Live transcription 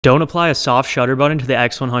Don't apply a soft shutter button to the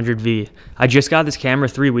X100V. I just got this camera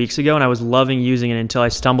 3 weeks ago and I was loving using it until I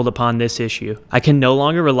stumbled upon this issue. I can no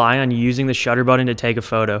longer rely on using the shutter button to take a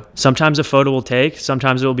photo. Sometimes a photo will take,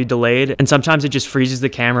 sometimes it will be delayed, and sometimes it just freezes the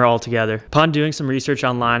camera altogether. Upon doing some research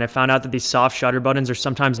online, I found out that these soft shutter buttons are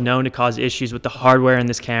sometimes known to cause issues with the hardware in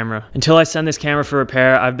this camera. Until I send this camera for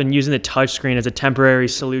repair, I've been using the touchscreen as a temporary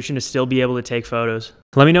solution to still be able to take photos.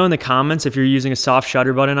 Let me know in the comments if you're using a soft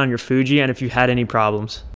shutter button on your Fuji and if you had any problems.